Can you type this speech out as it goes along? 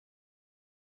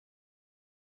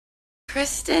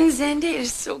Kristen, Zendy, it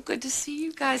is so good to see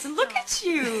you guys. And look at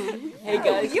you. Hey,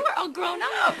 guys. You are all grown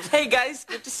up. Hey, guys.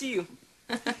 Good to see you.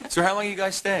 So how long are you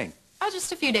guys staying? Oh,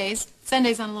 just a few days.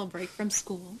 Sunday's on a little break from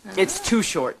school. It's too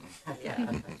short.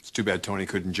 Yeah. It's too bad Tony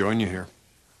couldn't join you here.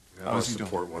 How I is he doing?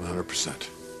 support 100%.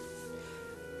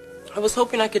 I was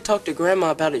hoping I could talk to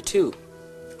Grandma about it, too.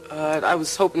 I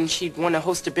was hoping she'd want to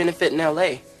host a benefit in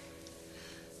L.A.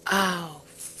 Oh,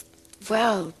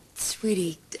 well,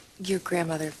 sweetie, your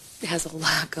grandmother has a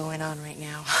lot going on right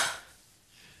now.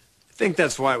 I think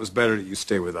that's why it was better that you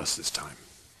stay with us this time.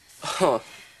 Oh,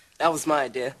 that was my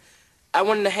idea. I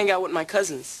wanted to hang out with my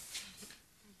cousins.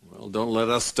 Well, don't let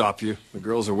us stop you. The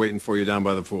girls are waiting for you down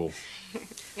by the pool.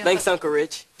 Thanks, Uncle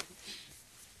Rich.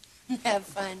 Have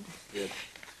fun. Good.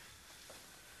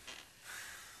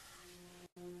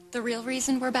 The real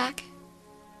reason we're back?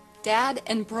 Dad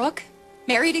and Brooke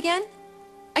married again?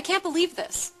 I can't believe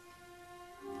this.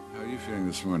 How are you feeling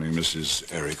this morning,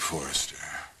 Mrs. Eric Forrester?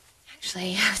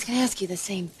 Actually, I was going to ask you the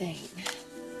same thing.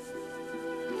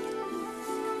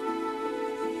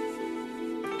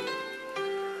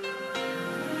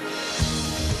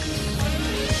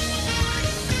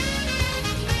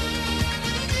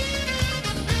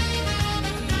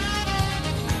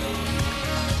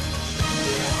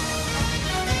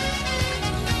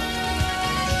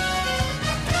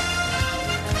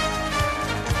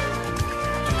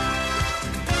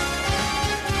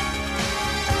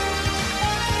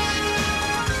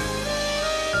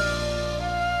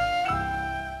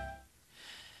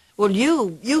 Well,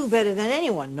 you better than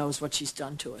anyone knows what she's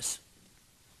done to us.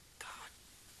 God.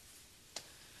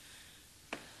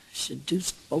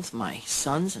 Seduced both my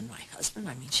sons and my husband.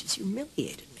 I mean, she's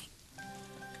humiliated me.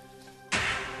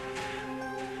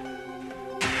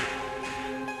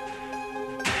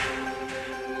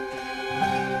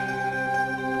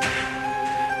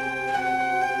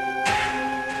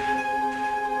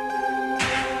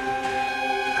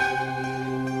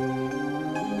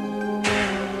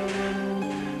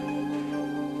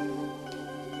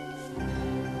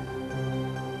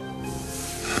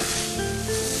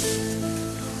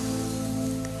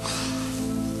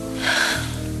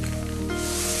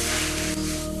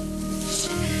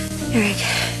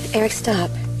 Eric, stop.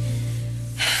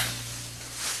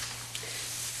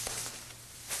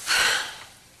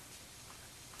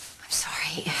 I'm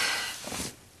sorry.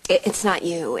 It's not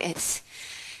you. It's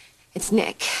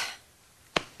Nick.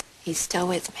 He's still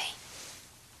with me.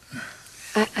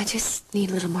 I just need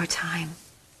a little more time.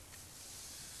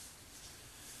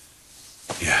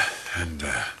 Yeah, and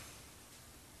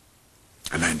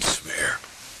I swear.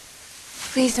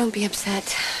 Please don't be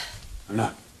upset. I'm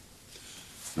not.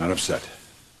 Not upset.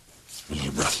 A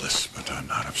little breathless, but I'm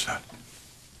not upset.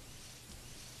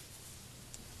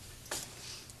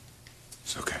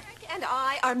 It's okay. Eric and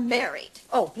I are married.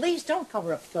 Oh, please don't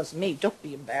cover up because of me. Don't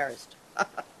be embarrassed.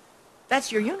 That's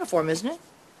your uniform, isn't it?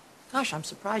 Gosh, I'm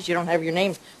surprised you don't have your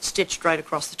name stitched right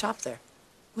across the top there.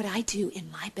 What I do in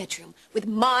my bedroom with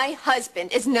my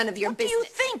husband is none of your business. What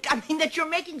do you think? I mean, that you're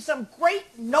making some great,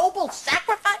 noble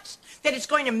sacrifice? That it's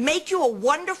going to make you a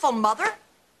wonderful mother?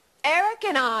 Eric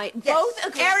and I both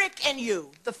agree. Eric and you,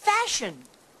 the fashion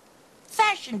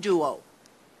duo.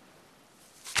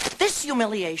 This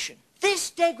humiliation, this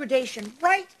degradation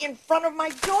right in front of my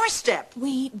doorstep.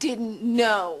 We didn't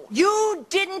know. You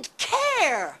didn't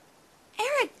care.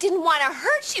 Eric didn't want to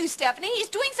hurt you, Stephanie. He's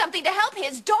doing something to help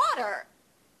his daughter.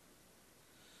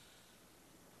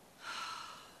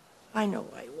 I know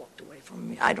why he walked away from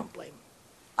me. I don't blame him.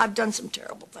 I've done some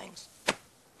terrible things.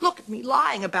 Look at me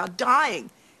lying about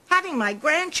dying. Having my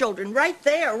grandchildren right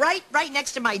there, right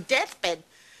next to my deathbed,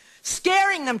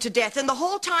 scaring them to death, and the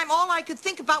whole time all I could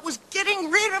think about was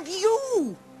getting rid of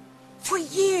you. For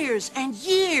years and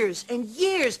years and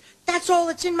years, that's all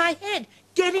that's in my head,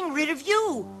 getting rid of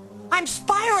you. I'm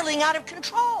spiraling out of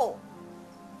control.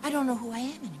 I don't know who I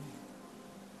am anymore.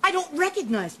 I don't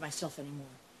recognize myself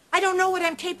anymore. I don't know what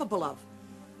I'm capable of.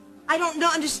 I don't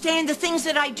understand the things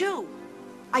that I do.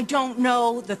 I don't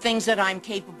know the things that I'm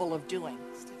capable of doing.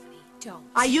 Don't.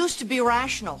 I used to be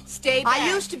rational. Stay back.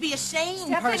 I used to be a sane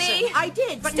Stephanie. person. I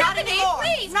did, but Stephanie, not anymore.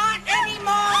 please. Not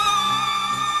anymore.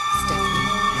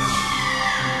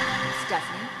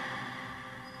 Stephanie.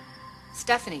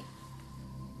 Stephanie.